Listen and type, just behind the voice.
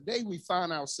Today we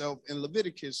find ourselves in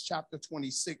Leviticus chapter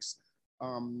 26.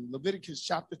 Leviticus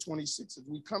chapter 26, as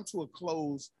we come to a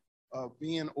close of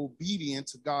being obedient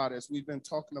to God, as we've been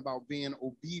talking about being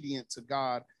obedient to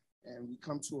God, and we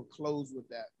come to a close with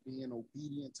that, being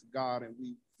obedient to God, and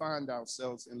we find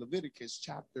ourselves in Leviticus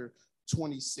chapter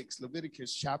 26.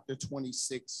 Leviticus chapter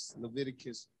 26.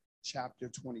 Leviticus chapter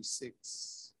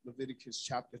 26. Leviticus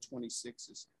chapter 26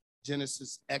 is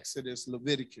Genesis, Exodus,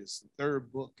 Leviticus, the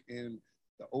third book in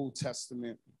the Old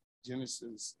Testament.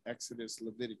 Genesis, Exodus,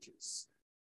 Leviticus.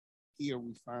 Here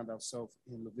we find ourselves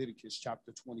in Leviticus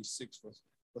chapter 26.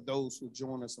 For those who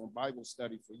join us on Bible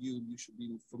study, for you should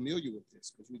be familiar with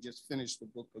this because we just finished the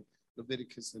book of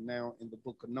Leviticus and now in the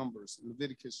book of Numbers. In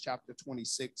Leviticus chapter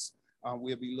 26,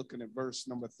 we'll be looking at verse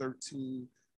number 13.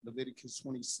 Leviticus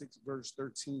 26, verse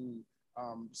 13.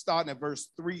 Starting at verse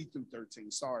 3 through 13.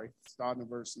 Starting at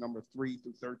verse number 3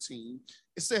 through 13.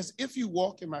 It says, if you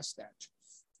walk in my statutes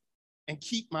and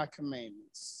keep my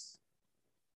commandments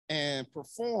and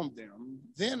perform them,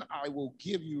 then I will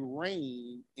give you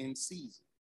rain in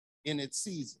its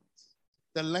seasons.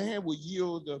 The land will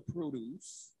yield the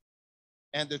produce,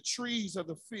 and the trees of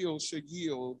the field shall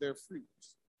yield their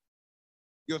fruits.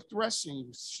 Your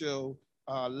threshing shall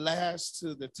last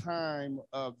to the time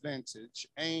of vintage,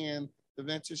 and the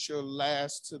vintage shall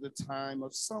last to the time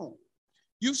of sowing.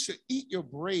 You shall eat your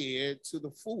bread to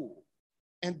the full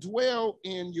and dwell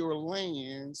in your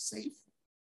land safely.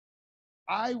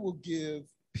 I will give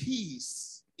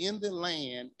peace in the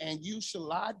land, and you shall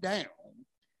lie down,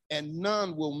 and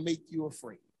none will make you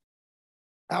afraid.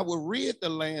 I will rid the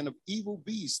land of evil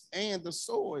beasts, and the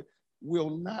sword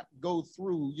will not go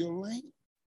through your land.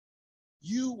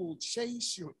 You will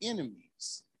chase your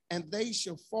enemies, and they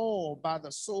shall fall by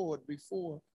the sword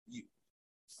before you.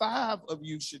 5 of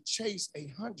you should chase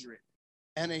 100,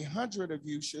 and 100 of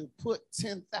you should put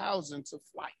 10,000 to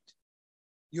flight.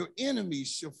 Your enemies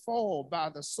shall fall by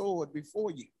the sword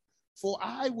before you, for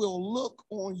I will look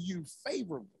on you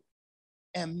favorably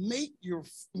and make you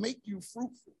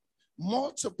fruitful,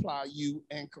 multiply you,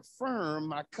 and confirm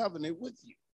my covenant with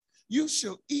you. You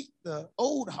shall eat the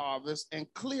old harvest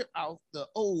and clear out the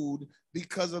old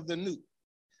because of the new.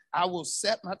 I will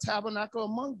set my tabernacle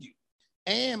among you,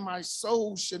 and my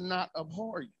soul shall not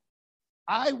abhor you.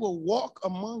 I will walk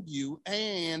among you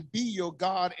and be your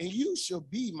God, and you shall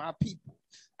be my people.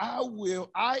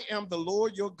 I am the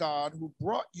Lord your God who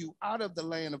brought you out of the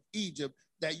land of Egypt,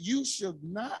 that you should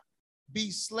not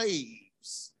be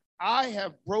slaves. I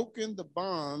have broken the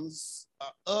bonds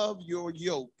of your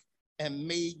yoke and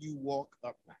made you walk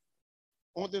upright.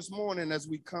 On this morning, as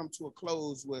we come to a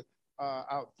close with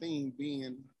our theme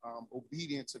being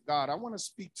obedient to God, I want to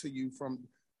speak to you from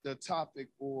the topic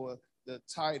or the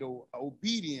title,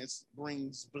 Obedience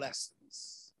Brings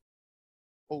Blessings.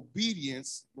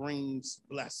 Obedience brings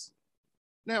blessing.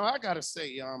 Now, I got to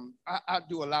say, I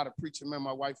do a lot of preaching. Man,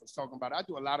 my wife was talking about it. I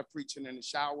do a lot of preaching in the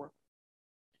shower.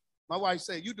 My wife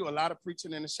said, you do a lot of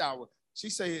preaching in the shower. She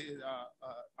said,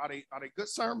 are they good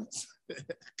sermons?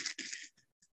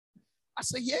 I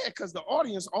say, yeah, because the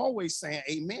audience always saying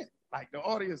amen. Like the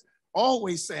audience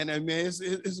always saying amen.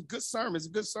 It's a good sermon. It's a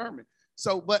good sermon.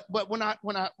 So, but when I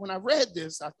read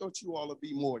this, I thought you all would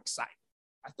be more excited.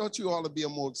 So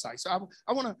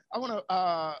I want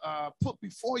to put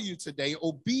before you today,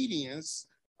 obedience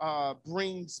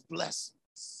brings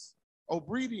blessings.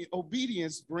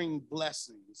 Obedience brings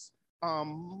blessings.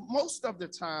 Most of the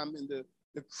time in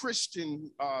the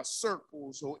Christian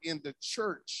circles or in the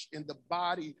church, in the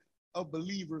body of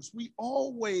believers, we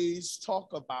always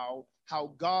talk about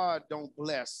how God don't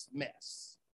bless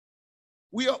mess.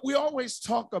 We always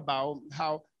talk about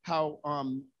how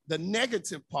the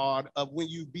negative part of when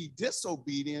you be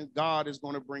disobedient, God is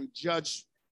going to bring judgment,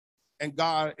 and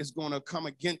God is going to come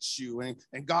against you,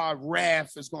 and God's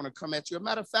wrath is going to come at you. As a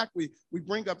matter of fact, we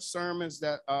bring up sermons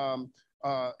that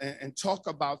and talk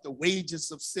about the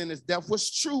wages of sin is death,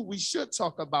 which true we should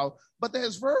talk about, but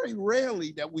there's very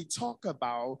rarely that we talk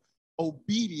about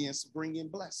obedience bringing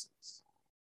blessings.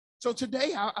 So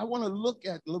today I want to look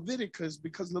at Leviticus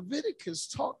because Leviticus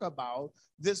talk about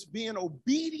this being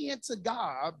obedient to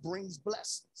God brings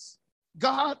blessings.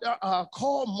 God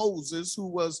called Moses, who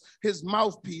was his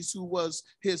mouthpiece, who was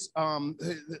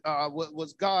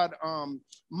was God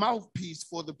mouthpiece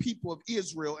for the people of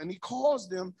Israel, and he caused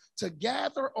them to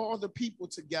gather all the people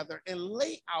together and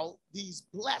lay out these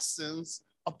blessings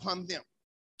upon them.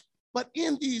 But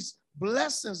in these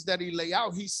blessings that he lay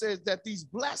out, he says that these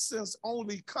blessings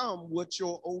only come with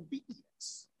your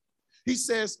obedience. He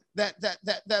says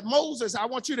that Moses, I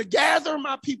want you to gather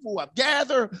my people up,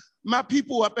 gather my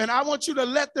people up, and I want you to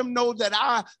let them know that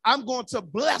I'm going to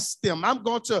bless them. I'm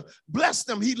going to bless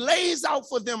them. He lays out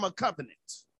for them a covenant.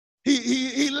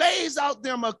 He lays out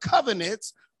them a covenant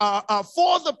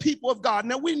for the people of God.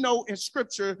 Now, we know in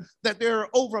scripture that there are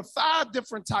over 5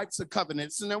 different types of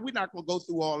covenants, and then we're not going to go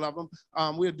through all of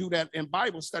them. We'll do that in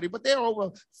Bible study, but there are over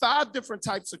 5 different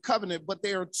types of covenant, but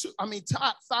there are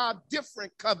 5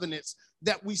 different covenants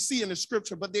that we see in the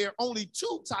scripture, but there are only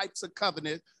 2 types of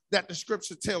covenant that the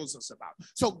scripture tells us about.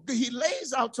 So he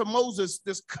lays out to Moses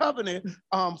this covenant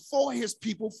for his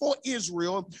people, for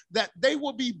Israel, that they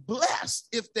will be blessed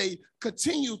if they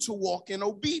continue to walk in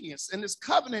obedience. And this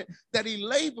covenant that he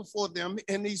laid before them,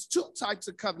 and these 2 types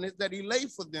of covenant that he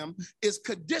laid for them, is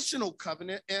conditional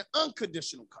covenant and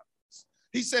unconditional covenant.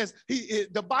 He says,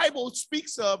 the Bible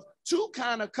speaks of 2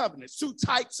 kind of covenants, 2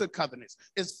 types of covenants.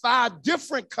 It's 5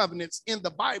 different covenants in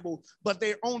the Bible, but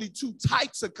there are only 2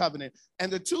 types of covenant.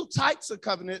 And the 2 types of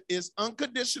covenant is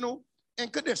unconditional and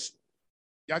conditional.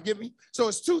 Y'all get me? So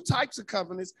it's 2 types of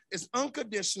covenants. It's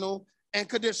unconditional and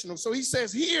conditional. So he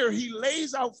says here, he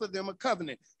lays out for them a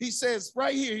covenant. He says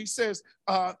right here, he says,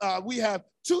 we have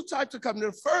 2 types of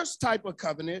covenant. The first type of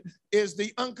covenant is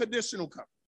the unconditional covenant.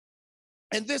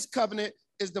 And this covenant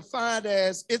is defined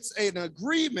as it's an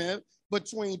agreement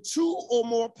between 2 or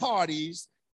more parties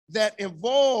that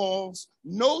involves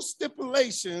no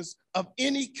stipulations of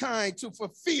any kind to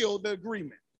fulfill the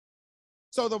agreement.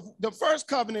 So the first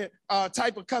covenant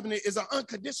type of covenant is an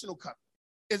unconditional covenant.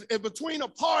 It's between a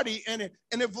party and it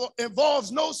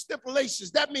involves no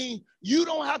stipulations. That means you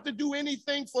don't have to do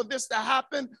anything for this to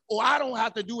happen, or I don't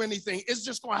have to do anything. It's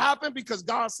just going to happen because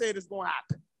God said it's going to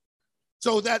happen.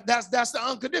 So that's the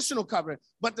unconditional covenant.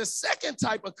 But the second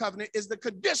type of covenant is the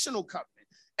conditional covenant.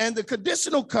 And the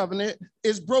conditional covenant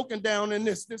is broken down in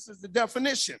this. This is the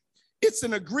definition. It's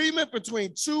an agreement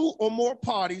between 2 or more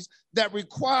parties that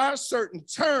require certain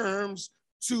terms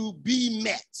to be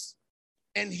met.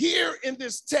 And here in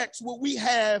this text, what we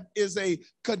have is a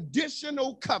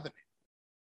conditional covenant.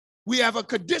 We have a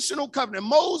conditional covenant.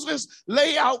 Moses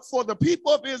laid out for the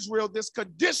people of Israel this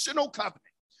conditional covenant.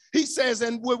 He says,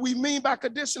 and what we mean by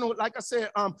conditional, like I said,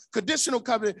 conditional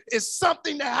covenant is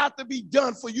something that has to be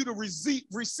done for you to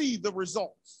receive the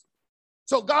results.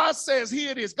 So God says,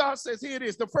 here it is. God says, here it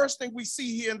is. The first thing we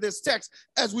see here in this text,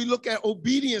 as we look at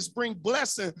obedience bring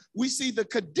blessing, we see the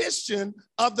condition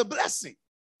of the blessing.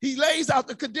 He lays out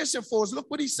the condition for us.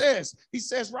 Look what he says. He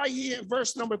says right here in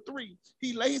verse number 3,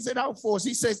 he lays it out for us.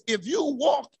 He says, if you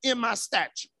walk in my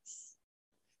statutes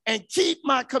and keep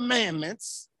my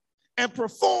commandments and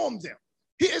perform them.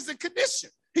 Here's the condition.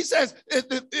 He says,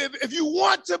 if you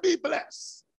want to be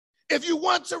blessed, if you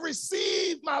want to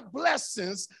receive my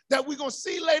blessings that we're going to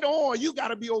see later on, you got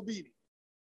to be obedient.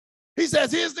 He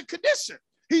says, here's the condition.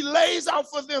 He lays out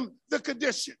for them the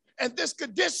condition. And this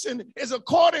condition is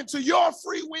according to your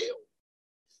free will.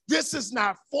 This is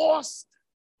not forced.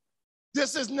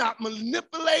 This is not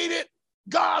manipulated.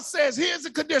 God says, here's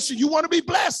the condition. You want to be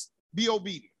blessed? Be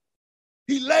obedient.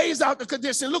 He lays out the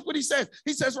condition. Look what he says.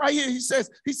 He says right here, he says,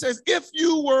 if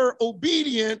you were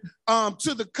obedient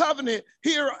to the covenant,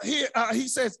 he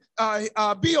says,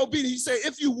 be obedient. He said,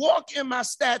 if you walk in my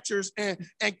statutes and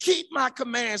keep my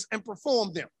commands and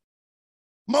perform them.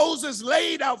 Moses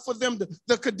laid out for them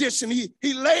the condition.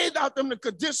 He laid out them the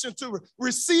condition to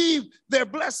receive their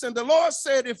blessing. The Lord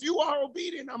said, if you are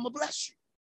obedient, I'm going to bless you.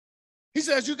 He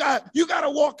says, you got to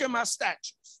walk in my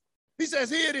statutes. He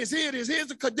says, here it is, here's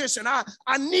the condition.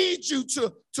 I need you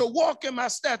to walk in my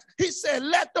statutes. He said,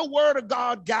 let the word of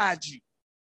God guide you.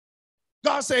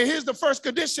 God said, here's the first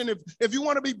condition. If you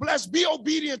want to be blessed, be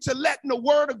obedient to letting the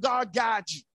word of God guide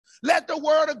you. Let the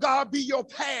word of God be your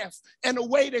path and the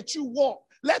way that you walk.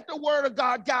 Let the word of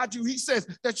God guide you. He says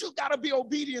that you got to be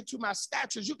obedient to my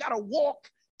statutes. You got to walk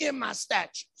in my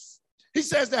statutes. He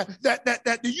says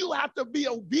that you have to be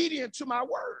obedient to my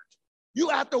word. You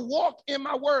have to walk in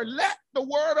my word. Let the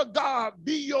word of God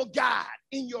be your guide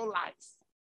in your life.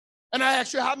 And I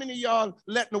ask you, how many of y'all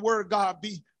letting the word of God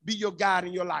be your guide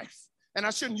in your life? And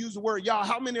I shouldn't use the word y'all.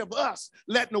 How many of us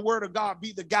letting the word of God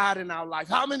be the guide in our life?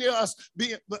 How many of us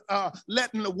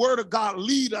letting the word of God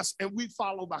lead us and we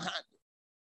follow behind it?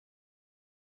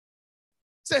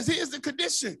 Says, here's the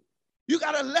condition. You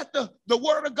got to let the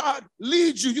word of God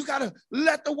lead you. You got to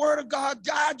let the word of God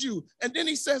guide you. And then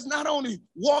he says, not only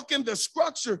walk in the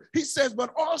structure, he says,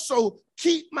 but also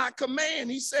keep my command.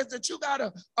 He says that you got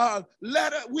to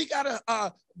we got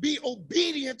to be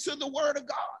obedient to the word of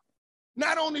God.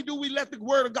 Not only do we let the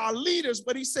word of God lead us,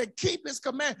 but he said, keep his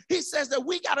command. He says that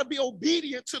we got to be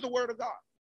obedient to the word of God.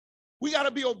 We got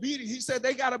to be obedient. He said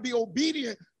they got to be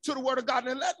obedient to the word of God.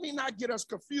 And let me not get us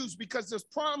confused, because this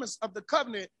promise of the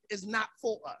covenant is not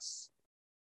for us.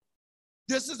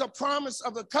 This is a promise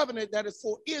of the covenant that is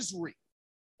for Israel.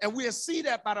 And we'll see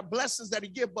that by the blessings that he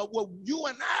gives. But what you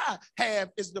and I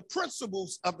have is the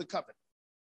principles of the covenant.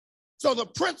 So the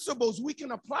principles we can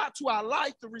apply to our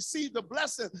life to receive the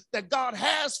blessing that God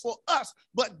has for us.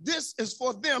 But this is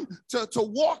for them to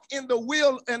walk in the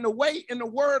will and the way in the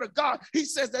word of God. He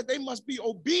says that they must be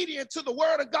obedient to the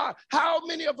word of God. How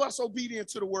many of us obedient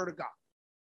to the word of God?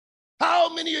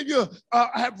 How many of you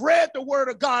have read the word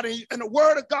of God and the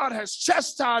word of God has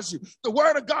chastised you? The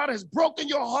word of God has broken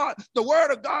your heart. The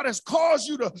word of God has caused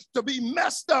you to be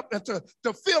messed up and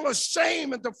to feel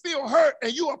ashamed and to feel hurt,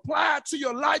 and you apply it to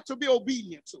your life to be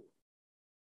obedient to it.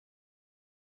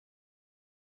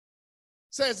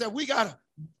 It says that we got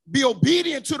to be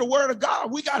obedient to the word of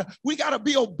God. We got to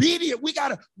be obedient. We got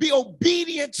to be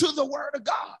obedient to the word of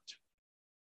God.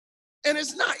 And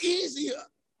it's not easy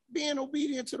being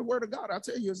obedient to the word of God. I'll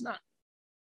tell you, it's not.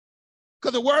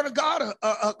 Because the word of God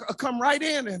will come right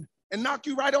in and knock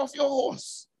you right off your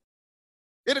horse.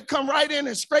 It'll come right in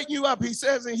and straighten you up. He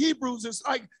says in Hebrews, it's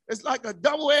like a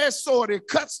double-edged sword. It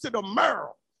cuts to the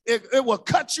marrow. It will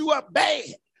cut you up bad.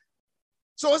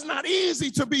 So it's not easy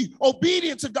to be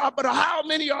obedient to God, but how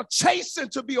many are chasing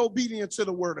to be obedient to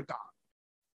the word of God?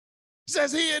 He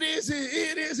says, here it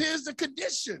is, here's the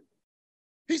condition.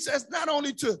 He says not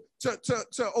only to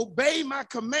obey my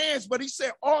commands, but he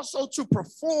said also to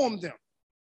perform them.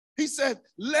 He said,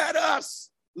 let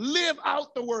us live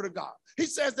out the word of God. He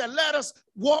says that let us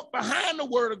walk behind the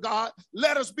word of God.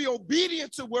 Let us be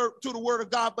obedient to the word of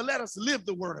God, but let us live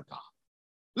the word of God.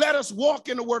 Let us walk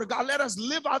in the word of God. Let us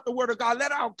live out the word of God.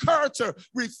 Let our character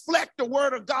reflect the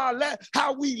word of God. Let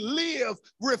how we live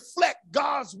reflect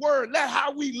God's word. Let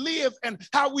how we live and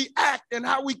how we act and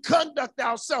how we conduct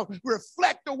ourselves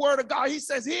reflect the word of God. He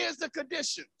says, here's the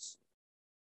conditions.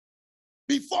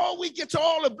 Before we get to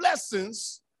all the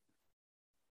blessings,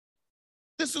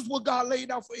 this is what God laid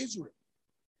out for Israel.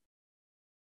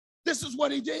 This is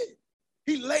what he did.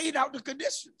 He laid out the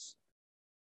conditions.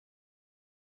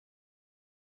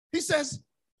 He says,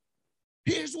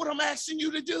 here's what I'm asking you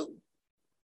to do.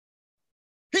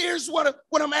 Here's what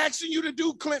I'm asking you to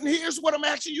do, Clinton. Here's what I'm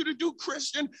asking you to do,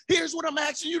 Christian. Here's what I'm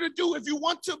asking you to do. If you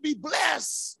want to be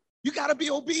blessed, you got to be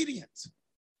obedient.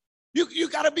 You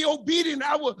got to be obedient.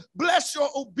 I will bless your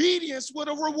obedience with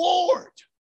a reward.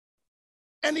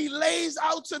 And he lays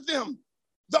out to them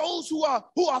those who are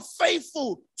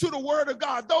faithful to the word of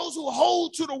God, those who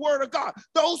hold to the word of God,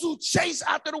 those who chase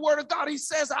after the word of God. He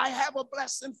says, I have a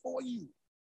blessing for you.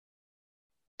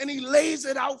 And he lays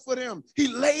it out for them. He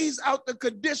lays out the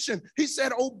condition. He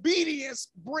said, obedience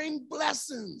brings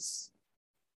blessings.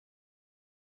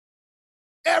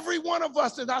 Every one of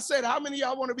us, as I said, how many of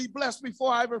y'all want to be blessed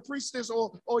before I ever preached this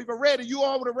or even read it? You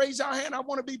all would have raised your hand. I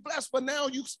want to be blessed, but now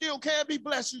you still can't be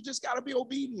blessed. You just got to be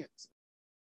obedient.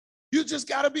 You just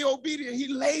got to be obedient. He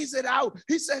lays it out.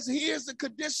 He says, here's the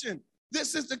condition.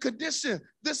 This is the condition.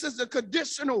 This is the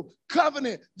conditional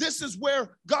covenant. This is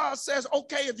where God says,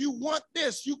 okay, if you want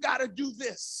this, you got to do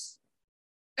this.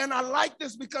 And I like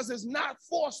this because it's not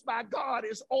forced by God.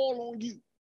 It's all on you.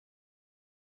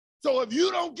 So if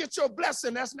you don't get your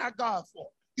blessing, that's not God's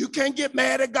fault. You can't get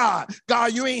mad at God.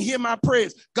 God, you ain't hear my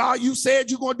prayers. God, you said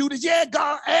you're going to do this. Yeah,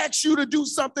 God asked you to do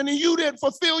something and you didn't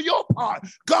fulfill your part.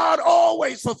 God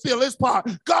always fulfill his part.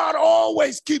 God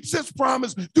always keeps his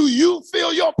promise. Do you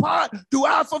fulfill your part? Do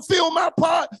I fulfill my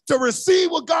part to receive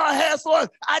what God has for us?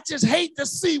 I just hate to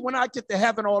see when I get to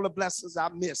heaven all the blessings I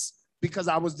miss because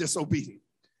I was disobedient.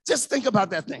 Just think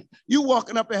about that thing. You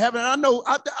walking up in heaven. I know,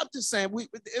 I'm just saying,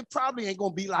 it probably ain't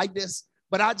going to be like this,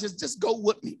 but I just go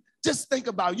with me. Just think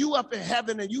about you up in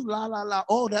heaven and you la, la, la.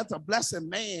 Oh, that's a blessing,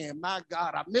 man. My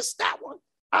God, I missed that one.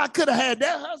 I could have had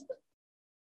that husband.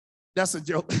 That's a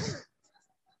joke.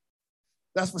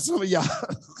 That's for some of y'all.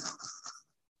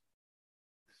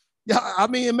 Yeah, I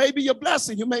mean, it may be your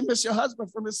blessing. You may miss your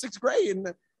husband from the 6th grade.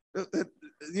 And,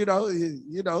 you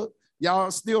know, y'all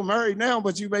are still married now,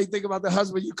 but you may think about the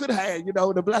husband you could have had,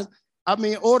 the blessing. I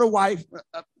mean, or the wife.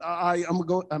 I'm going to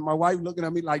go. And my wife looking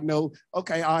at me like, no.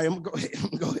 Okay, I'm going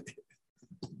to go ahead.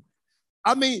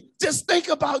 I mean, just think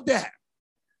about that.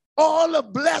 All the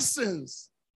blessings.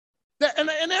 And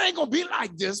it ain't going to be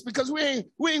like this because we ain't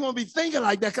going to be thinking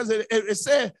like that because it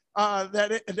said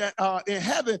that in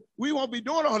heaven, we won't be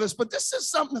doing all this. But this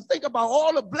is something to think about,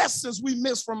 all the blessings we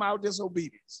miss from our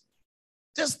disobedience.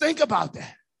 Just think about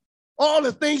that. all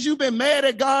the things you've been mad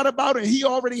at God about, and he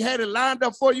already had it lined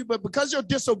up for you. But because you're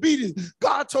disobedient,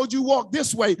 God told you walk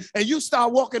this way, and you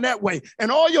start walking that way.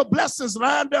 And all your blessings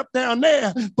lined up down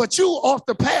there, but you off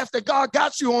the path that God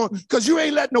got you on because you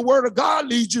ain't letting the word of God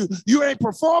lead you. You ain't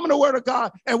performing the word of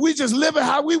God, and we just living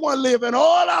how we want to live, and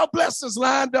all our blessings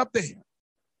lined up there. He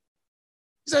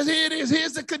says, here it is.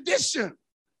 Here's the condition.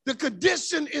 The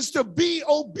condition is to be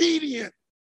obedient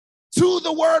to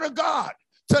the word of God,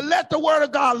 to let the word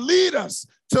of God lead us,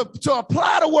 to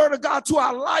apply the word of God to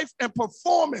our life and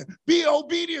perform it, be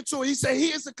obedient to it. He said,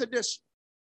 here's the condition.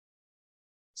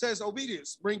 It says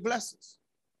obedience bring blessings.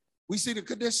 We see the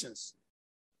conditions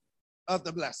of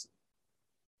the blessing.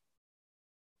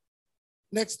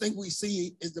 Next thing we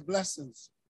see is the blessings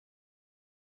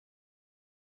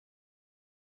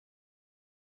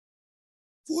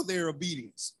for their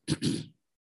obedience.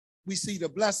 We see the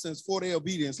blessings for their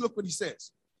obedience. Look what he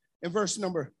says in verse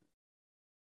number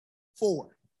 4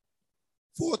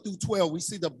 through 12. We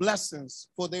see the blessings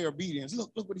for their obedience.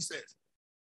 Look what he says.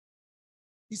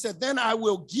 He said, then I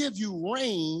will give you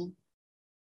rain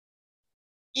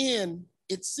in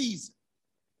its season.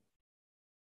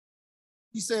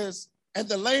 He says, and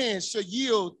the land shall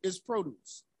yield its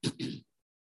produce. And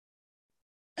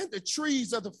the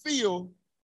trees of the field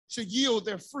shall yield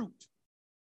their fruit.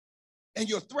 And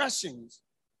your threshings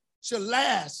shall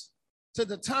last to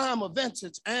the time of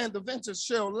vintage, and the vintage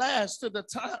shall last to the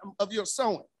time of your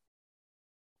sowing.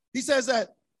 He says that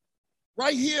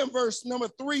right here in verse number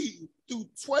 3 through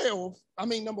 12,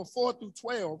 number 4 through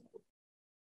 12.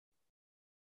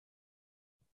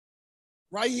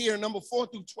 Right here, number 4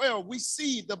 through 12, we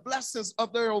see the blessings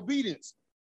of their obedience.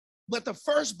 But the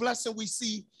first blessing we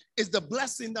see is the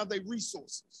blessing of their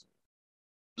resources.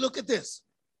 Look at this.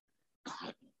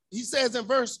 He says in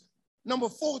verse number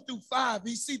 4 through 5,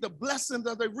 he see the blessings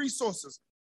of their resources.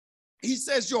 He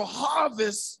says your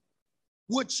harvest,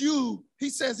 he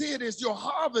says here it is, your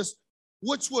harvest,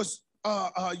 which was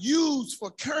used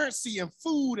for currency and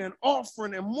food and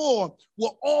offering and more,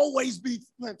 will always be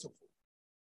plentiful.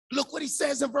 Look what he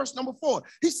says in verse number 4.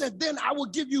 He said, then I will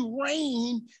give you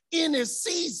rain in its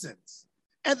seasons,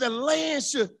 and the land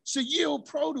should yield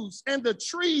produce, and the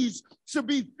trees should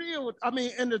be filled.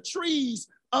 And the trees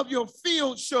of your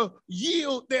field shall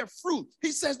yield their fruit.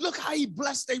 He says, look how he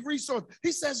blessed their resources.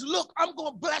 He says, look, I'm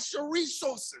going to bless your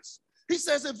resources. He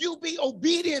says, if you be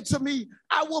obedient to me,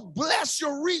 I will bless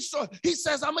your resource. He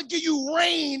says, I'm going to give you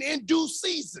rain in due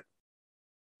season.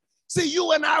 See,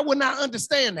 you and I will not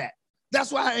understand that. That's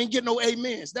why I ain't get no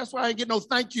amens. That's why I ain't get no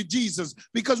thank you, Jesus,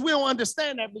 because we don't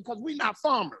understand that because we're not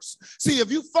farmers. See, if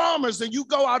you farmers and you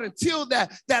go out and till that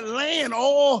land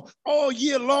all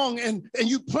year long and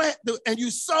you plant and you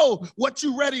sow what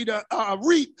you ready to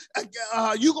reap,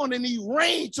 you're going to need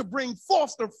rain to bring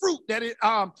forth the fruit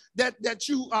that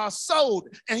you sowed.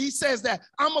 And he says that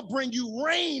I'm going to bring you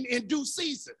rain in due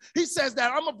season. He says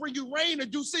that I'm going to bring you rain in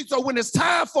due season. So when it's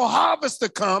time for harvest to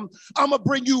come, I'm going to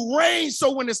bring you rain.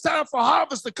 So when it's time for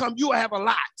harvest to come, you will have a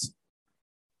lot.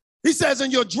 He says in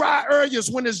your dry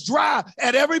areas, when it's dry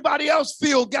at everybody else's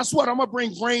field, guess what? I'm going to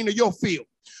bring rain to your field.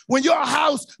 When your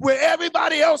house, where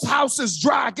everybody else's house is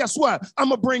dry, guess what? I'm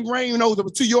going to bring rain over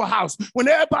to your house. When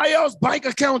everybody else's bank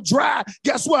account dry,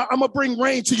 guess what? I'm going to bring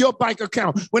rain to your bank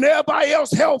account. When everybody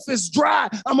else's health is dry,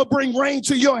 I'm going to bring rain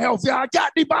to your health. Yeah, I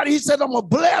got anybody? He said, I'm going to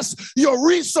bless your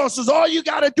resources. All you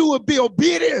got to do is be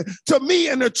obedient to me,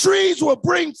 and the trees will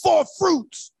bring forth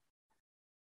fruits.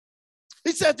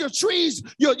 He said your trees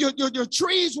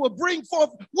will bring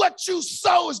forth what you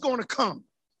sow is going to come.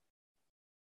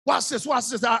 Watch this.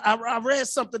 I read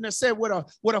something that said what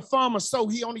a farmer sow,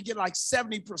 he only get like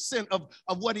 70%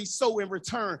 of what he sow in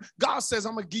return. God says,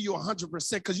 I'm going to give you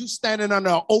 100% because you standing under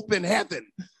an open heaven.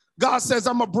 God says,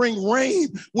 I'm going to bring rain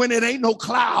when it ain't no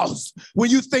clouds.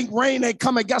 When you think rain ain't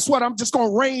coming, guess what? I'm just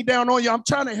going to rain down on you. I'm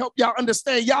trying to help y'all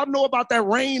understand. Y'all know about that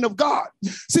rain of God.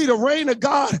 See, the rain of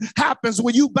God happens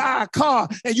when you buy a car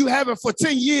and you have it for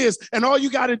 10 years and all you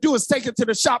got to do is take it to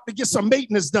the shop to get some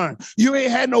maintenance done. You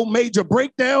ain't had no major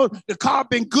breakdown. The car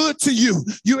been good to you.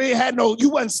 You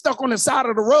wasn't stuck on the side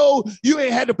of the road. You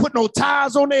ain't had to put no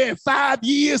tires on there in 5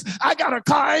 years. I got a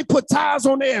car, I ain't put tires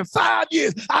on there in 5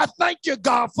 years. I thank you,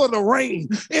 God, for the rain.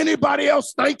 Anybody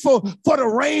else thankful for the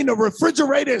rain? The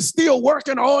refrigerator is still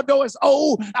working, although it's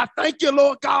old. I thank you,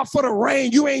 Lord God, for the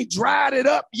rain. You ain't dried it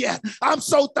up yet. I'm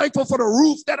so thankful for the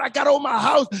roof that I got on my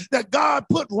house, that God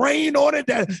put rain on it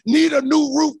that need a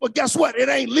new roof, but guess what? It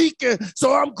ain't leaking.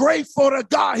 So I'm grateful to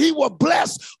God. He will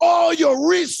bless all your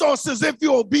resources if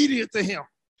you're obedient to him.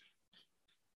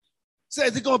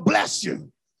 Says he's going to bless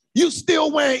you. You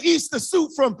still wearing Easter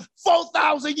suit from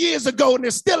 4,000 years ago and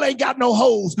it still ain't got no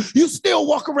holes. You still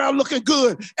walk around looking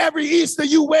good. Every Easter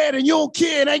you wear it and you don't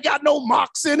care. It ain't got no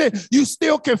marks in it. You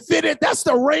still can fit it. That's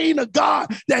the reign of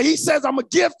God that he says, I'm going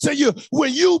to give to you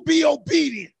when you be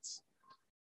obedient.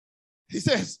 He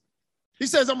says,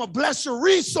 I'm going to bless your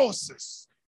resources.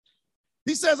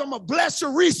 He says, I'm going to bless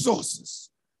your resources.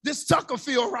 This Tucker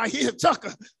field right here,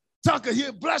 Tucker,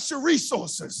 he'll bless your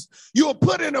resources. You'll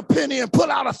put in a penny and pull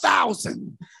out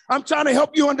 1,000. I'm trying to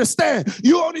help you understand.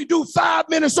 You only do 5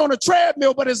 minutes on a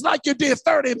treadmill, but it's like you did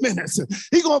 30 minutes.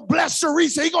 He's going to bless your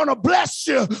resources. He's going to bless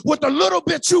you with a little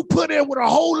bit you put in with a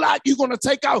whole lot you're going to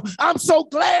take out. I'm so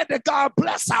glad that God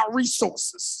bless our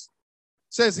resources.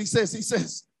 He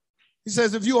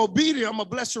says, if you're obedient, I'm going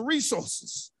to bless your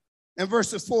resources. In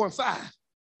verses 4 and 5.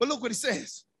 But look what he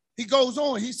says. He goes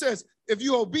on. He says, if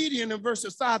you're obedient in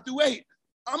verses 5 through 8,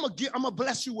 I'm gonna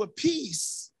bless you with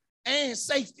peace and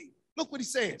safety. Look what he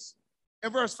says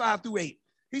in verse 5 through 8.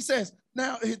 He says,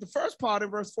 now the first part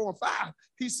in verse 4 and 5,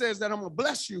 he says that I'm gonna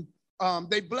bless you. I'm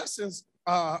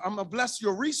gonna bless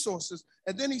your resources.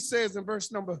 And then he says in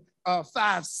verse number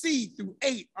 5C through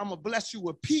 8, I'm gonna bless you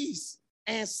with peace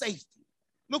and safety.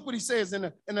 Look what he says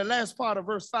in the last part of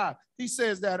verse 5. He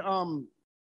says that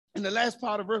in the last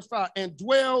part of verse 5, and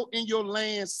dwell in your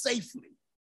land safely.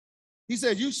 He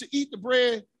says you should eat the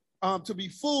bread to be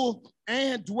full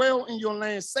and dwell in your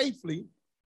land safely.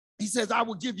 He says, I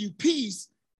will give you peace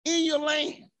in your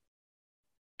land,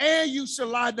 and you shall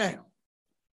lie down,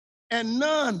 and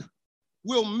none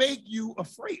will make you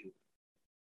afraid.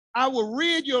 I will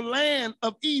rid your land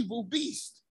of evil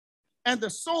beasts, and the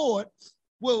sword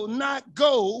will not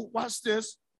go, watch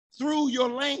this, through your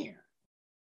land.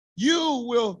 You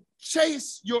will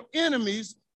chase your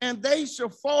enemies, and they shall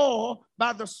fall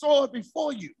by the sword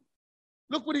before you.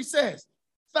 Look what he says.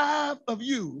 5 of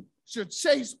you should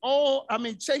chase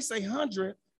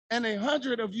 100, and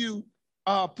 100 of you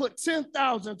put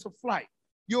 10,000 to flight.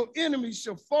 Your enemies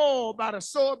shall fall by the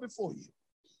sword before you.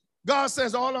 God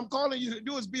says, all I'm calling you to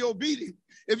do is be obedient.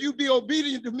 If you be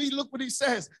obedient to me, look what he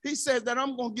says. He says that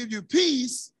I'm going to give you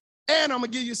peace and I'm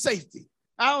going to give you safety.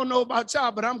 I don't know about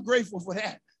y'all, but I'm grateful for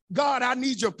that. God, I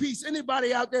need your peace.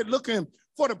 Anybody out there looking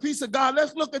for the peace of God?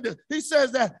 Let's look at this. He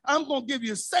says that I'm going to give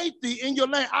you safety in your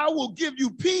land. I will give you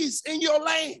peace in your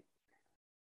land.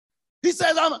 He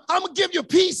says, I'm going to give you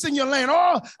peace in your land.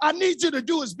 All I need you to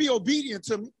do is be obedient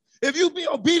to me. If you be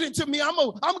obedient to me, I'm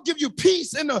gonna give you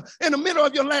peace in the middle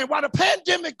of your land. While the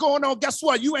pandemic going on, guess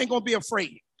what? You ain't going to be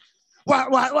afraid.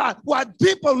 Why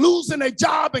people losing their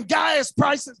job and gas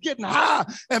prices getting high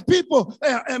and people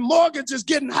and mortgages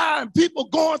getting high and people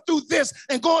going through this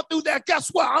and going through that, guess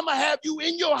what? I'm going to have you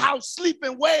in your house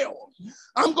sleeping well.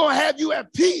 I'm going to have you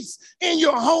at peace in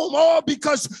your home, all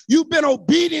because you've been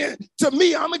obedient to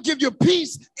me. I'm going to give you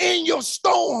peace in your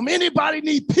storm. Anybody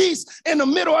need peace in the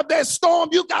middle of that storm?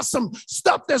 You got some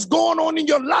stuff that's going on in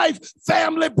your life,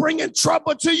 family bringing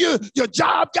trouble to you, your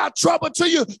job got trouble to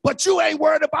you, but you ain't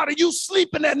worried about it. You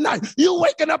sleeping at night. You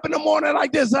waking up in the morning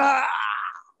like this,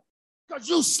 because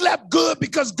you slept good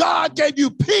because God gave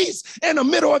you peace in the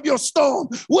middle of your storm.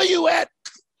 Where you at?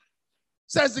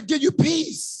 Says to give you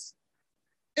peace.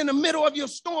 In the middle of your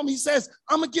storm, he says,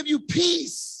 I'm going to give you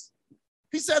peace.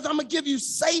 He says, I'm going to give you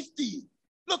safety.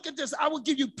 Look at this. I will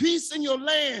give you peace in your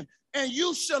land, and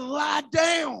you shall lie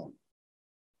down.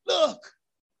 Look,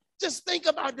 just think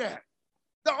about that.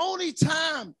 The only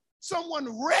time someone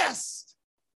rests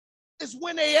is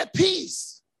when they're at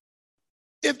peace.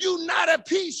 If you're not at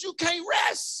peace, you can't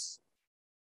rest.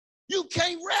 You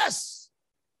can't rest.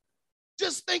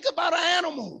 Just think about an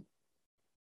animal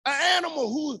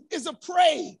who is a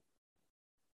prey,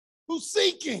 who's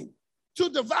seeking to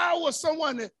devour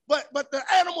someone. But the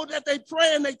animal that they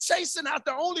prey and they chasing out,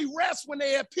 they only rest when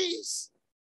they're at peace.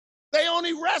 They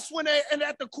only rest when and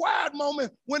at the quiet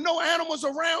moment, when no animals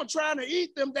around trying to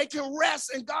eat them, they can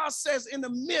rest. And God says, in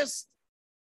the midst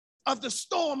of the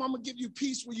storm, I'm gonna give you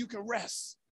peace where you can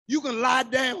rest. You can lie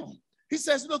down. He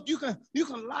says, look, you can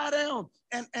lie down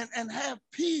and have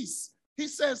peace. He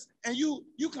says, and you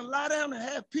can lie down and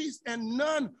have peace, and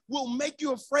none will make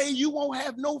you afraid. You won't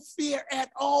have no fear at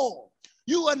all.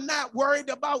 You are not worried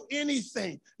about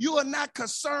anything. You are not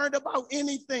concerned about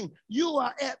anything. You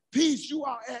are at peace. You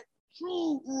are at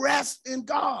true rest in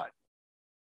God.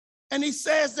 And he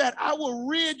says that I will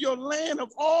rid your land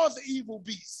of all the evil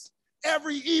beasts.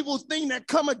 every evil thing that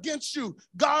come against you.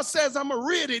 God says, I'm going to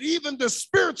rid it. Even the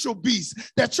spiritual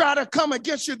beasts that try to come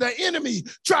against you, the enemy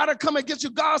try to come against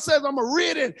you. God says, I'm going to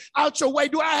rid it out your way.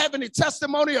 Do I have any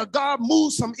testimony of God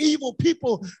move some evil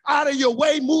people out of your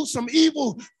way, move some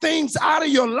evil things out of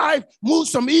your life, move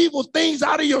some evil things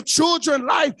out of your children's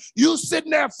life? You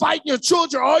sitting there fighting your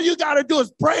children. All you got to do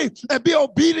is pray and be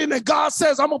obedient. And God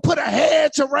says, I'm going to put a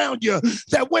hedge around you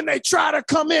that when they try to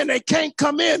come in, they can't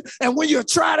come in. And when you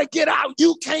try to get out,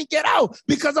 you can't get out,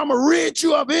 because I'm going to rid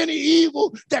you of any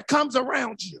evil that comes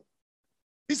around you.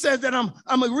 He says that I'm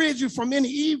going to rid you from any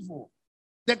evil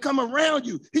that come around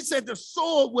you. He said the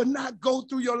sword will not go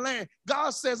through your land. God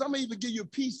says, I'm going to even give you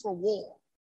peace for war.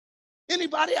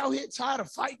 Anybody out here tired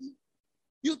of fighting?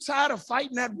 You tired of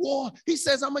fighting that war? He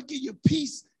says, I'm going to give you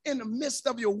peace in the midst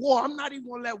of your war. I'm not even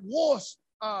going to let wars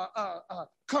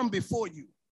come before you.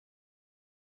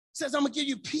 He says, I'm going to give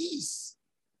you peace.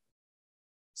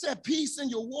 He said, peace in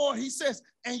your war. He says,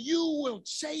 and you will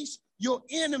chase your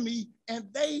enemy, and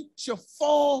they shall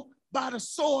fall by the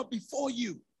sword before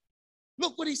you.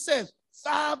 Look what he says.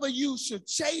 5 of you shall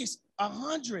chase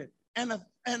 100, and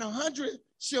 100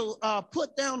 shall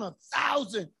put down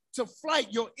 1,000 to flight.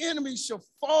 Your enemy shall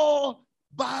fall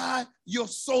by your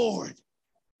sword.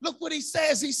 Look what he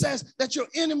says. He says that your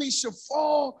enemy shall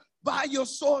fall by your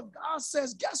sword. God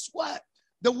says, guess what?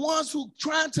 The ones who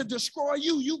trying to destroy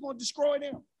you, you're going to destroy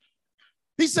them.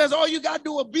 He says, all you got to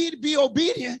do is be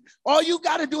obedient. All you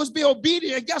got to do is be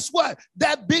obedient. And guess what?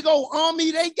 That big old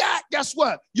army they got, guess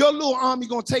what? Your little army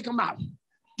going to take them out.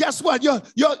 Guess what?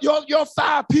 Your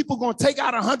 5 people going to take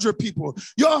out 100 people.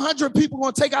 Your 100 people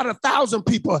going to take out 1,000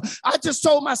 people. I just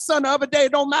told my son the other day,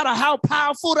 it don't matter how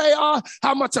powerful they are,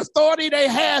 how much authority they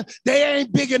have, they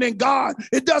ain't bigger than God.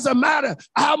 It doesn't matter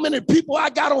how many people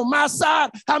I got on my side,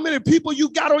 how many people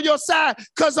you got on your side,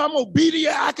 because I'm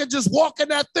obedient. I can just walk in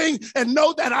that thing and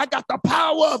know that I got the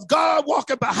power of God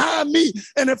walking behind me.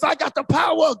 And if I got the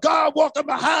power of God walking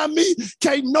behind me,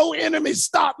 can't no enemy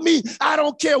stop me. I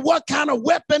don't care what kind of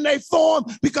weapon they form,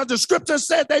 because the scripture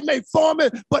said they may form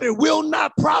it, but it will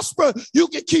not prosper. You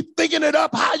can keep thinking it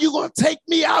up. How you going to take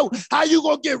me out? How you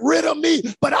going to get rid of me?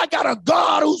 But I got a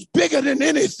God who's bigger than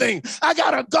anything. I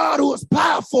got a God who is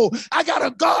powerful. I got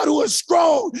a God who is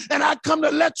strong. And I come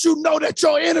to let you know that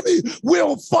your enemy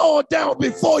will fall down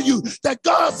before you. That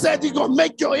God said he's going to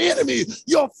make your enemy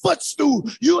your footstool.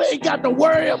 You ain't got to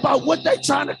worry about what they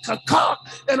trying to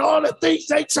concoct and all the things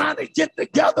they trying to get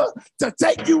together to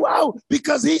take you out,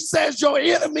 because he says your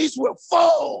enemies will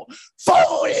fall.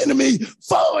 Fall enemy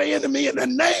in the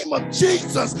name of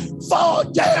Jesus. Fall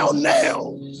down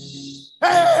now.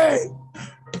 Hey.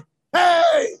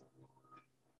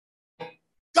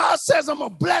 God says, I'm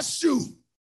going to bless you.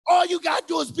 All you got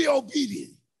to do is be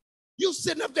obedient. You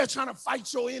sitting up there trying to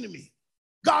fight your enemy.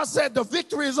 God said the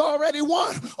victory is already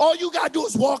won. All you got to do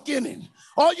is walk in it.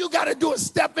 All you got to do is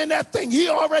step in that thing. He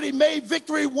already made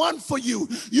victory won for you.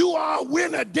 You are a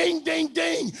winner. Ding, ding,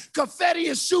 ding. Confetti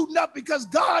is shooting up because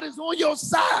God is on your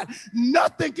side.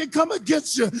 Nothing can come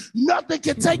against you. Nothing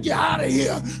can take you out of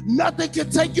here. Nothing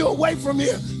can take you away from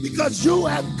here, because you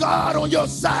have God on your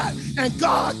side, and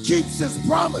God keeps his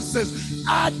promises.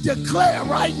 I declare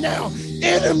right now,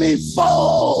 enemy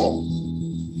fall.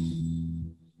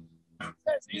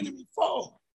 Says enemy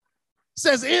fall.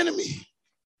 Says enemy.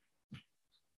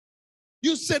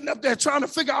 You sitting up there trying to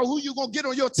figure out who you're going to get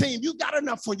on your team. You got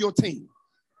enough on your team.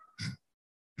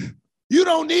 You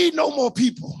don't need no more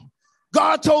people.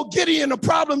 God told Gideon the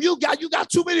problem you got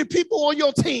too many people on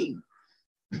your team.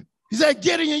 He said,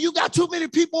 Gideon, you got too many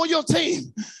people on your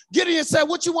team. Gideon said,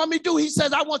 what you want me to do? He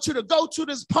says, I want you to go to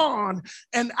this pond,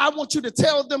 and I want you to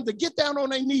tell them to get down on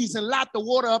their knees and lap the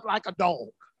water up like a dog.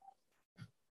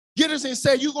 Gideon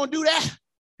said, you going to do that?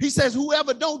 He says,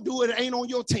 whoever don't do it ain't on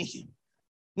your team.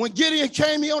 When Gideon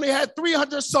came, he only had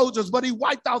 300 soldiers, but he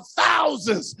wiped out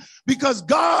thousands because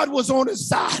God was on his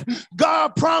side.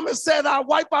 God promised, said, I'll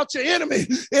wipe out your enemy.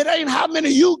 It ain't how many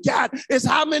you got. It's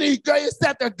how many, it's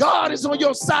that the God is on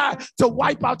your side to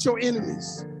wipe out your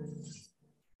enemies.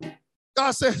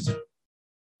 God says,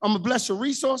 I'm going to bless your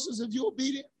resources if you're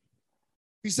obedient.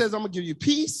 He says, I'm going to give you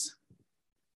peace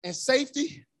and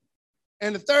safety.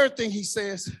 And the third thing he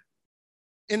says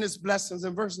in his blessings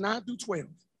in verse 9 through 12,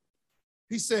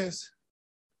 he says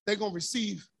they're going to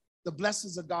receive the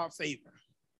blessings of God's favor.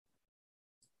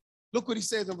 Look what he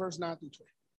says in verse 9 through 12.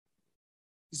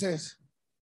 He says,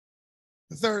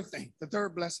 the third thing, the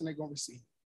third blessing they're going to receive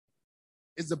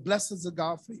is the blessings of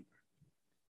God's favor.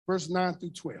 Verse 9 through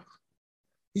 12.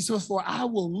 He says, for I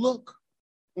will look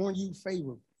on you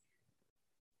favorably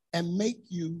and make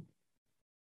you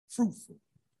fruitful,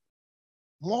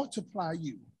 multiply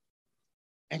you,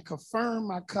 and confirm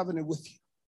my covenant with you.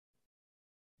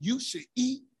 You should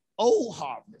eat old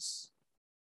harvest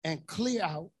and clear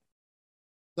out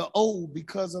the old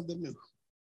because of the new.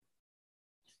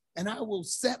 And I will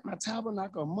set my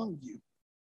tabernacle among you,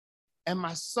 and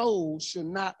my soul shall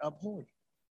not abhor you.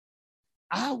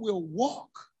 I will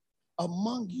walk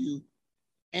among you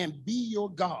and be your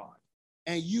God,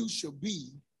 and you shall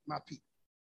be my people.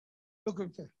 Look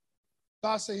at that.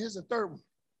 God said, here's the third one.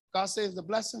 God says the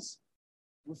blessings.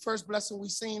 The first blessing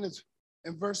we've seen is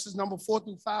in verses number 4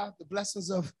 through 5, the blessings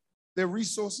of their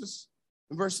resources.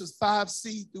 In verses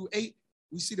 5c through 8,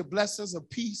 we see the blessings of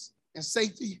peace and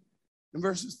safety. In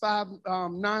verses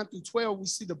 9 through 12, we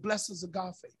see the blessings of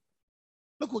God's faith.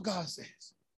 Look what God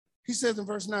says. He says in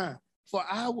verse 9, for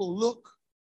I will look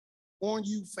on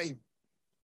you favor.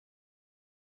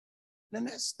 Then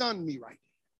that stunned me right there.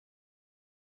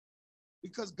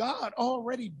 Because God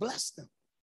already blessed them.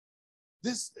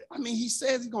 He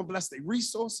says he's going to bless their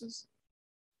resources.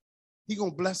 He's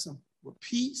going to bless them with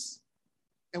peace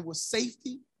and with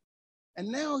safety. And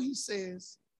now he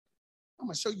says, I'm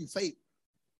going to show you favor.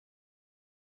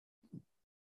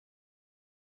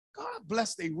 God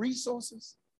blessed their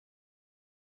resources.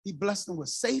 He blessed them with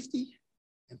safety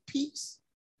and peace.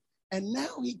 And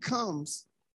now he comes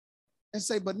and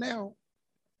say, but now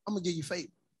I'm going to give you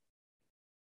favor.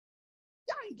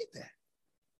 Y'all ain't get that.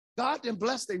 God didn't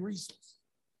bless their resources.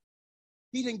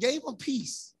 He didn't gave them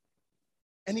peace.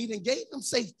 And he didn't gave them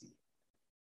safety.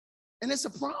 And it's a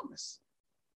promise.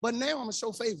 But now I'm going to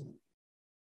show favor.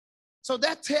 So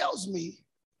that tells me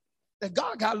that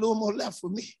God got a little more left for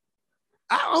me.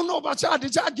 I don't know about y'all.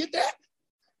 Did y'all get that?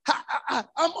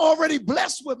 I'm already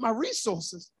blessed with my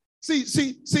resources.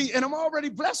 See, and I'm already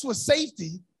blessed with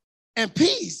safety and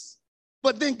peace.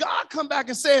 But then God come back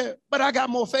and said, but I got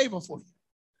more favor for you.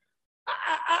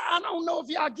 I don't know if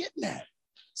y'all getting that.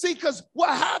 See, because what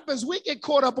happens, we get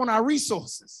caught up on our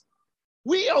resources.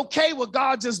 We okay with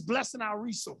God just blessing our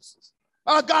resources.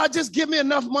 God, just give me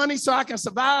enough money so I can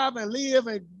survive and live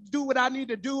and do what I need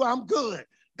to do. I'm good.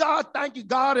 God, thank you.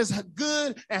 God is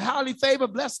good and highly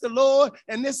favored. Bless the Lord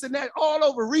and this and that, all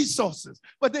over resources.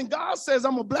 But then God says,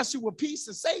 I'm going to bless you with peace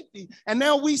and safety. And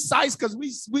now we size because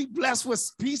we blessed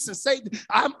with peace and safety.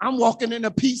 I'm walking in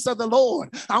the peace of the Lord.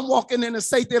 I'm walking in the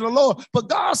safety of the Lord. But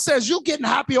God says, you're getting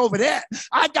happy over that.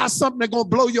 I got something that's going to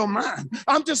blow your mind.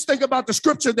 I'm just thinking about the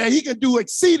scripture that he can do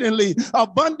exceedingly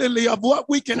abundantly of what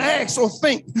we can ask or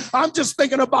think. I'm just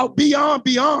thinking about beyond.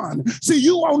 See,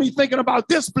 you only thinking about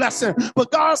this blessing, but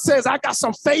God says, I got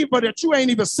some favor that you ain't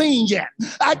even seen yet.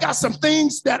 I got some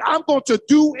things that I'm going to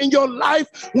do in your life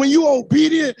when you're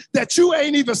obedient that you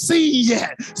ain't even seen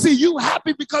yet. See, you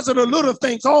happy because of the little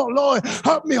things. Oh, Lord,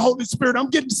 help me, Holy Spirit. I'm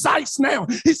getting sights now.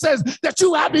 He says that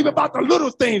you happy about the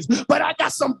little things, but I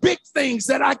got some big things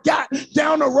that I got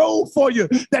down the road for you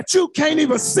that you can't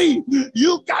even see.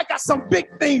 I got some big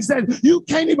things that you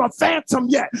can't even phantom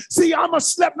yet. See, I'm going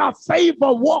to let my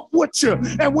favor walk with you.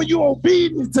 And when you're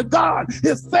obedient to God,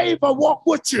 his favor walk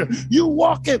with you. You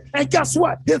walk it, and guess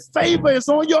what? His favor is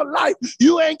on your life.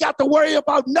 You ain't got to worry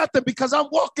about nothing because I'm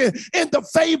walking in the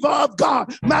favor of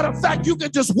God. Matter of fact, you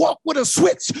can just walk with a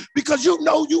switch because you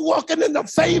know you're walking in the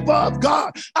favor of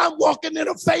God. I'm walking in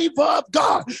the favor of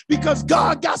God because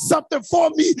God got something for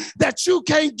me that you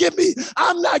can't give me.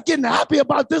 I'm not getting happy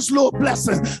about this little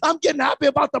blessing. I'm getting happy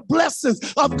about the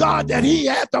blessings of God that he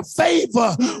had the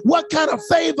favor. What kind of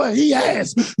favor he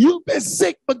has? You've been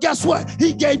sick, but guess what?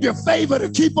 He gave you favor to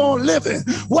keep on living.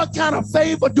 What kind of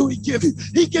favor do he give you?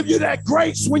 He give you that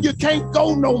grace when you can't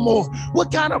go no more.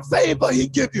 What kind of favor he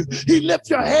give you? He lift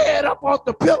your head up off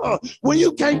the pillow when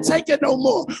you can't take it no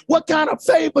more. What kind of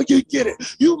favor you get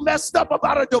it? You messed up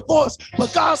about a divorce,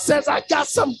 but God says, I got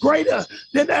something greater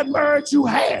than that marriage you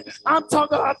had. I'm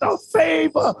talking about the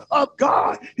favor of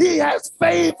God. He has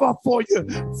favor for you.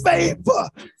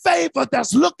 Favor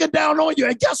that's looking down on you.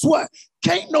 And guess what?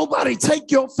 Can't nobody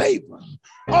take your favor.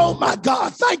 Oh my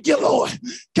God, thank you, Lord.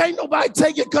 Can't nobody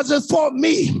take it because it's for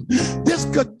me.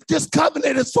 This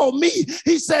covenant is for me.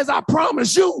 He says, I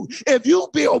promise you, if you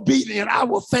be obedient, I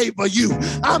will favor you.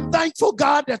 I'm thankful,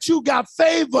 God, that you got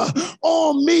favor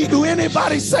on me. Do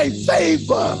anybody say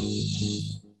favor?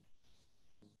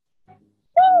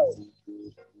 Woo!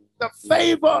 The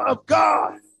favor of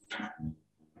God.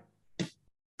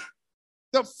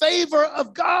 The favor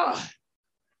of God.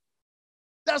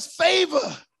 That's favor.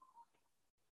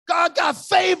 God got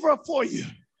favor for you.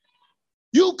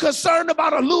 You concerned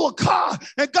about a little car,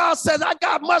 and God says, I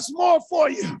got much more for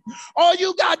you. All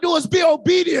you got to do is be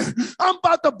obedient. I'm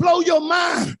about to blow your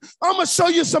mind. I'm going to show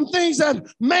you some things that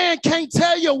man can't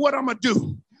tell you what I'm going to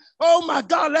do. Oh my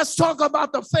God, let's talk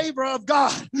about the favor of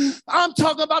God. I'm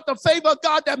talking about the favor of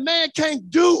God that man can't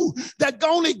do, that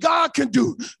only God can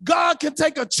do. God can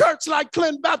take a church like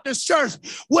Clinton Baptist Church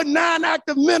with 9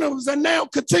 active members and now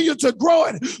continue to grow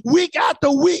it week after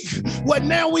week, where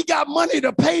now we got money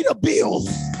to pay the bills.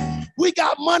 We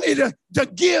got money to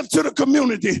give to the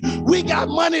community. We got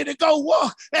money to go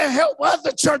walk and help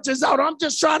other churches out. I'm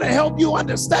just trying to help you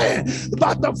understand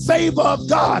about the favor of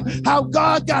God, how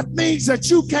God got things that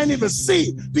you can't even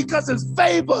see because his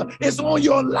favor is on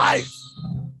your life.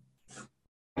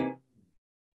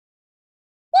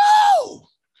 Woo!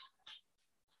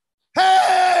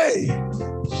 Hey!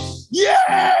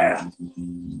 Yeah!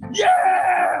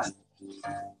 Yeah!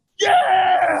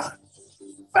 Yeah!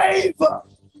 Favor!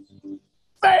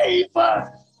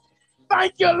 Favor.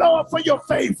 Thank you, Lord, for your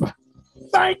favor.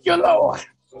 Thank you, Lord.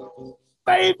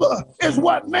 Favor is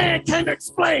what man can't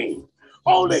explain.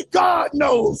 Only God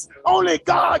knows. Only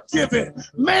God gives it.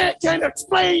 Man can't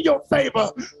explain your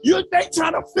favor. They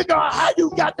trying to figure out how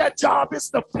you got that job. It's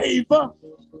the favor.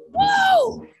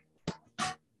 Woo!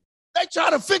 They try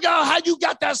to figure out how you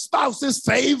got that spouse. It's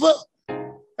favor.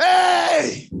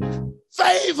 Hey!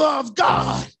 Favor of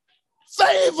God.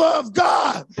 Favor of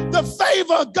God. The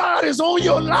favor of God is on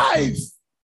your life.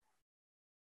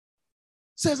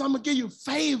 Says, I'm going to give you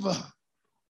favor.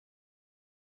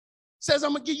 Says,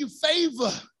 I'm going to give you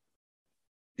favor.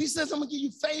 He says, I'm going to give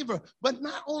you favor. But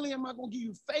not only am I going to give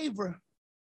you favor,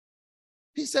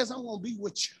 he says, I'm going to be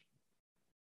with you.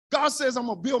 God says, I'm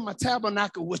going to build my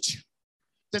tabernacle with you.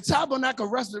 The tabernacle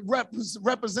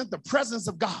represents the presence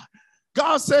of God.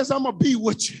 God says, I'm going to be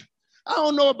with you. I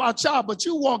don't know about y'all, but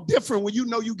you walk different when you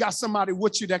know you got somebody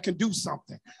with you that can do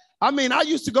something. I mean, I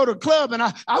used to go to the club and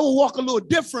I would walk a little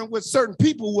different with certain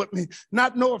people with me.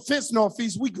 Not no offense,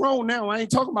 Northeast. We grown now. I'm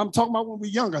talking about when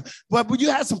we're younger. But when you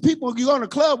had some people, you go in the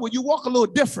club where you walk a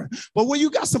little different. But when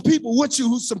you got some people with you,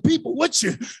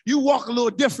 you walk a little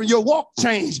different. Your walk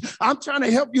changed. I'm trying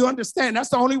to help you understand. That's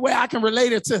the only way I can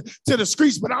relate it to the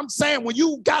streets. But I'm saying when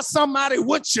you got somebody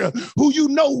with you who you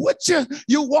know with you,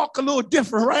 you walk a little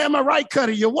different. Right? Am I right,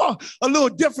 Cuddy? You walk a little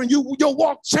different. Your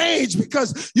walk changed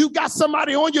because you got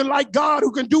somebody on your like God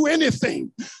who can do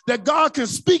anything, that God can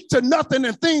speak to nothing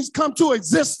and things come to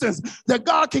existence, that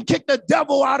God can kick the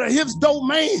devil out of his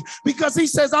domain because he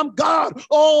says, I'm God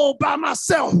all by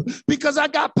myself because I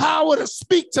got power to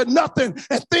speak to nothing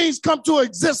and things come to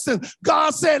existence. God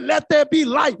said, let there be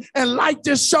light, and light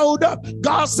just showed up.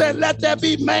 God said, let there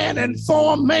be man, and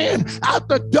formed man out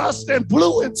the dust and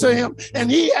blew into him,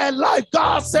 and he had life.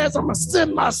 God says, I'm going to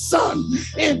send my son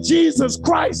in Jesus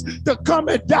Christ to come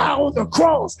and die on the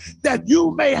cross that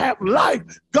you may have life.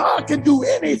 God can do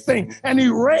anything, and he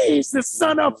raised his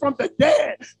son up from the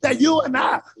dead that you and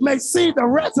I may see the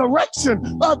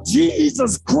resurrection of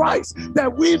Jesus Christ,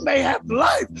 that we may have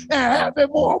life and have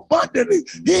it more abundantly.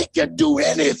 He can do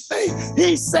anything.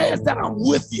 He says that I'm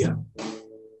with you.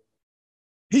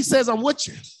 He says I'm with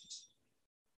you.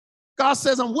 God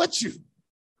says I'm with you.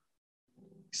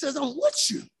 He says I'm with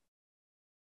you.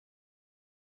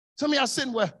 Some of y'all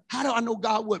sitting where, how do I know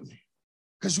God with me?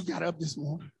 Because you got up this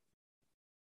morning.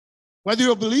 Whether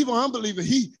you're a believer or unbeliever,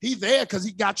 he there because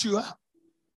he got you up.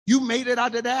 You made it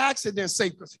out of that accident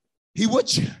safely. He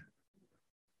with you.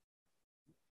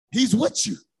 He's with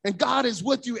you. And God is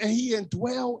with you, and he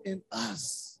indwells in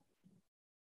us.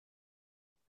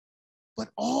 But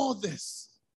all this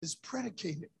is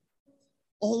predicated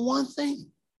on one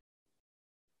thing: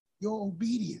 your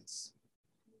obedience.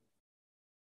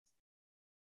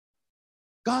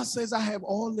 God says, I have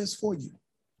all this for you.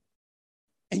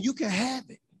 And you can have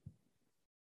it.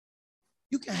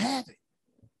 You can have it.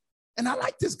 And I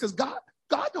like this because God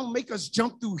don't make us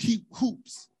jump through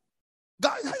hoops.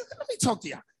 God, let me talk to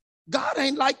y'all. God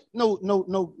ain't like no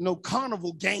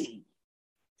carnival game.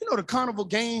 You know the carnival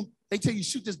game, they tell you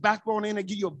shoot this backbone in and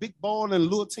give you a big ball and a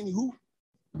little teeny hoop.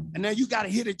 And then you got to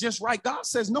hit it just right. God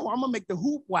says, no, I'm going to make the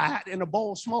hoop wide and the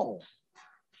ball small.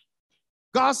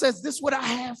 God says, this is what I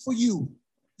have for you.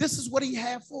 This is what he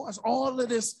had for us. All of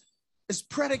this is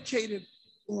predicated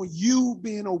on you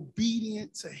being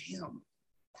obedient to him.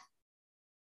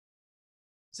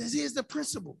 It says, here's the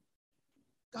principle.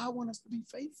 God wants us to be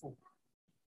faithful.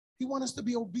 He wants us to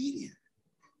be obedient.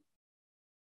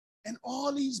 And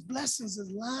all these blessings is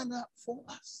lined up for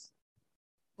us.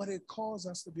 But it calls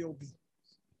us to be obedient.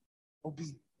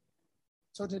 Obedient.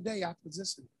 So today I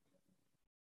position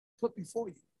put before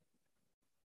you.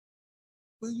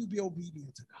 Will you be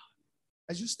obedient to God?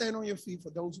 As you stand on your feet, for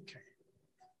those who can,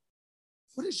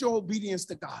 what does your obedience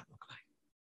to God look like?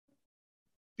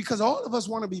 Because all of us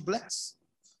want to be blessed,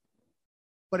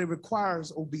 but it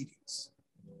requires obedience.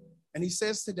 And he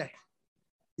says today,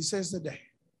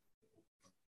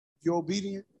 you're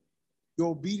obedient,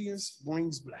 your obedience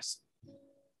brings blessing.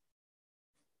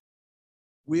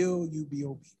 Will you be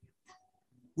obedient?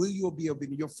 Will you be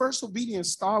obedient? Your first obedience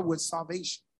starts with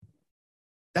salvation.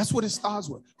 That's what it starts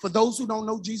with. For those who don't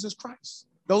know Jesus Christ,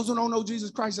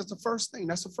 that's the first thing.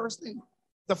 That's the first thing.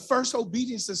 The first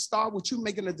obedience is start with you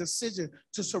making a decision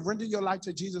to surrender your life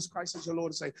to Jesus Christ as your Lord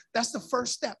and Savior. That's the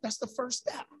first step.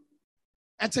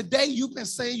 And today you've been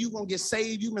saying you're going to get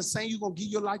saved. You've been saying you're going to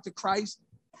give your life to Christ.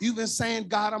 You've been saying,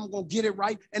 God, I'm going to get it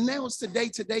right. And now it's today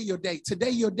your day.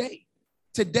 Today your day.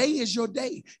 Today is your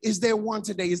day. Is there one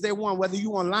today? Is there one, whether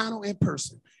you online or in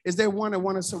person? Is there one that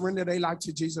want to surrender their life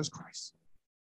to Jesus Christ?